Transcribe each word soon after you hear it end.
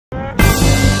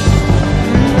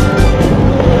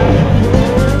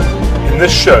this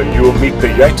show, you will meet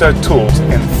the Yato Tools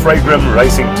and Fragram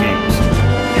racing teams.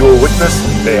 You will witness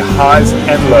their highs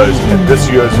and lows at this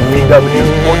year's VW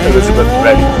Port Elizabeth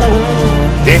Rally.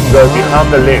 Then go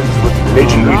behind the lens with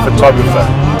legendary photographer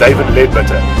David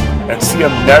Ledbetter and see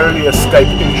him narrowly escape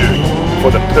injury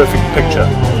for the perfect picture.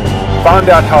 Find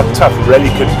out how tough rally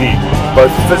can be,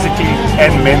 both physically and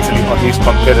mentally on these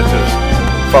competitors.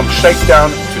 From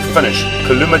shakedown to finish,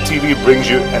 KulumaTv brings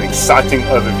you an exciting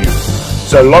overview.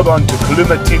 So log on to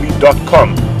KulumaTv.com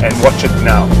and watch it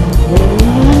now.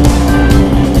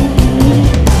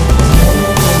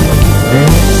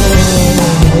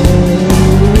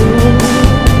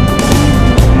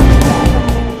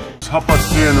 It's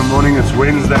 3:30 in the morning, it's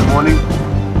Wednesday morning.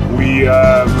 We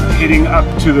are heading up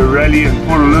to the rally in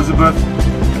Port Elizabeth.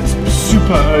 It's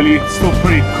super early, it's still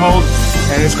pretty cold,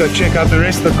 and let's go check out the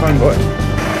rest of the convoy.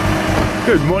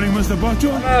 Good morning, Mr.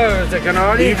 Bacho. Hello, Mr.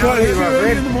 Canali. You quite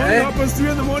early in the morning, 3:30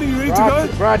 in the morning, you ready to go?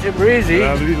 Bright and breezy.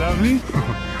 Lovely, lovely.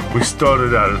 We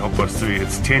started out at 3:30,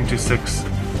 it's 10 to 6.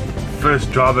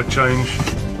 First driver change.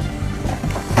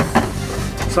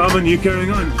 Simon, you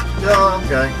carrying on? Yeah, I'm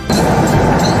going.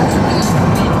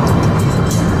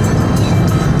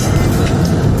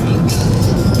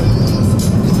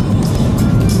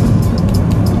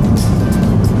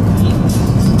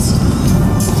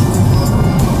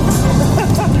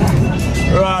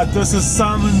 Right, this is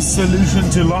Simon's solution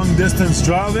to long distance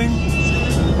driving.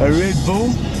 A Red Bull.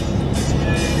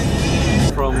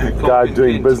 From Guy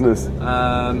doing business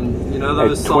you know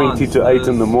those at 20 signs, to 8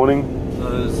 in the morning.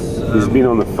 Those, He's been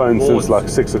on the phone since boards like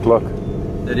 6 o'clock.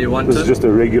 that he wanted. This is just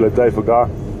a regular day for Guy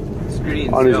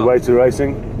Screens, on his yeah. way to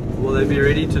racing. Will they be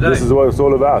ready today? This is what it's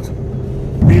all about.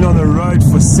 Been on the road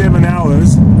for 7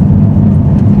 hours.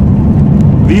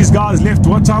 These guys left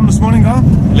what time this morning, Guy?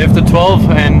 Left at 12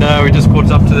 and we just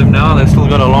caught up to them now. They've still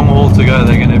got a long haul to go.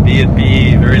 They're going to be at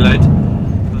BE very late.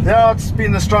 Yeah, it's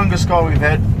been the strongest car we've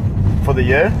had for the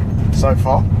year so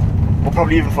far, or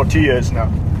probably even for 2 years now.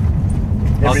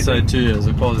 I'll say 2 years.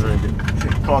 The car's very good.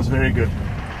 The car's very good.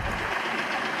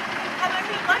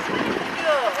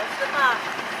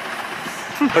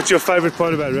 What's your favourite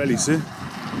part about rally, Sue?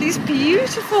 These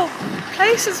beautiful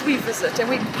places we visit and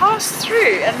we pass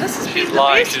through, and this is She's the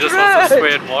lying. best She just road. wants to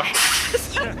swear and wash.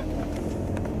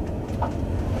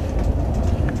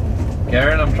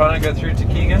 Garen, I'm trying to go through to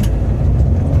Keegan.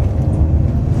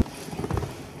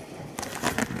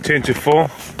 10 to 4.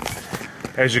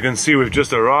 As you can see, we've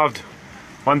just arrived.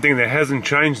 One thing that hasn't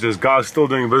changed is Guy's still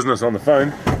doing business on the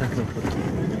phone.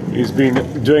 He's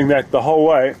been doing that the whole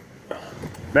way.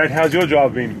 Matt, how's your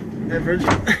drive been? Average.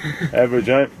 Average,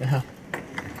 eh? Yeah.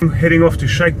 I'm heading off to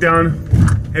shakedown.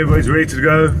 Everybody's ready to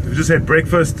go. We've just had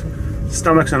breakfast.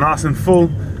 Stomachs are nice and full.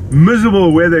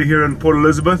 Miserable weather here in Port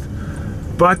Elizabeth,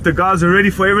 but the guys are ready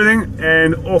for everything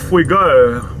and off we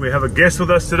go. We have a guest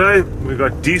with us today. We've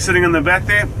got D sitting in the back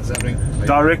there. What's happening?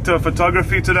 Director of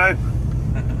photography today.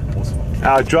 Awesome.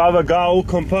 Our driver Guy, all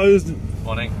composed.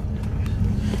 Morning.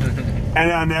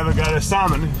 And our navigator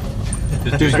Simon,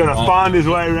 who's going to find his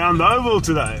way around the oval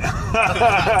today.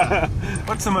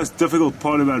 What's the most difficult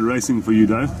part about racing for you,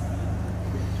 Dave?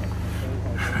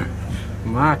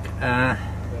 Mark,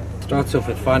 starts off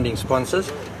with finding sponsors.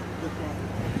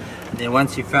 Then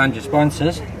once you've found your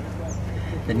sponsors,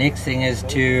 the next thing is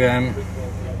to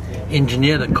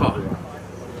engineer the car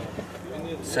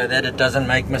so that it doesn't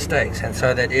make mistakes and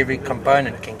so that every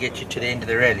component can get you to the end of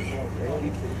the rally.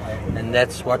 And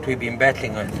that's what we've been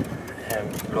battling with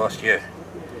last year.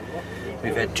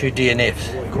 We've had 2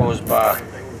 DNFs caused by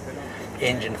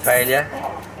engine failure.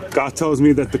 Guy tells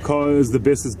me that the car is the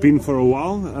best it's been for a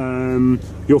while.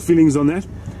 Your feelings on that?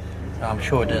 I'm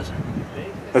sure it is.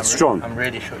 That's strong. I'm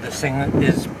really sure this thing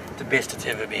is the best it's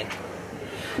ever been.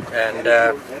 And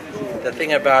the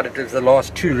thing about it is the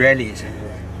last 2 rallies,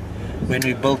 when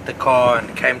we built the car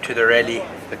and came to the rally,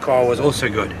 the car was also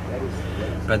good.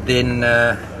 But then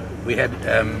we had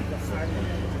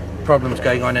problems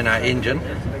going on in our engine,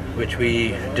 which we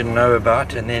didn't know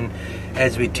about, and then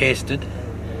as we tested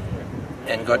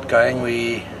and got going,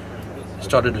 we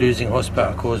started losing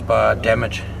horsepower caused by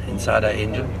damage inside our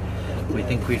engine. We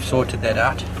think we've sorted that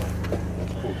out,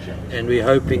 and we're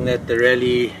hoping that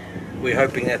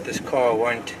this car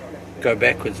won't go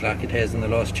backwards like it has in the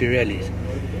last 2 rallies.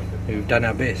 We've done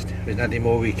our best. There's nothing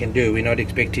more we can do. We're not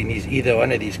expecting either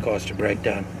one of these cars to break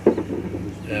down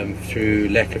through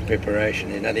lack of preparation.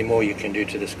 There's nothing more you can do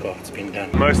to this car. It's been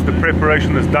done. Most of the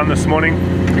preparation is done this morning.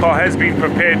 The car has been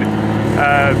prepared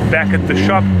back at the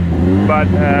shop, but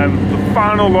the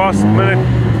final last minute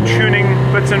tuning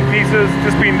bits and pieces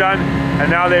just been done,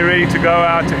 and now they're ready to go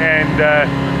out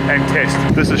and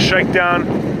test. This is shakedown.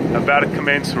 about to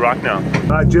commence right now.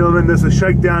 Alright gentlemen, this is a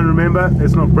shakedown, remember,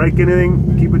 let's not break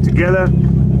anything, keep it together.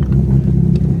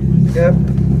 Yep.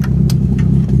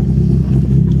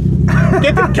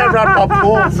 Get the camera out my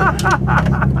balls.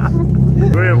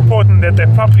 Very important that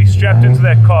they're properly strapped into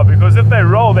that car, because if they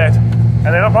roll that and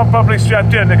they're not properly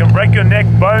strapped in, they can break your neck,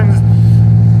 bones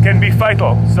can be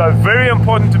fatal. So very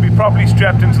important to be properly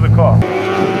strapped into the car.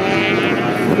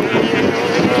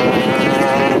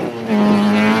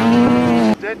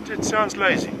 It sounds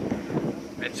lazy.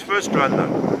 It's first run though.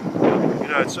 You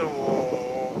know, it's so...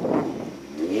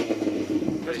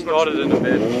 He started in a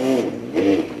bed.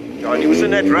 Yeah, and he was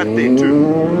in that rut there too.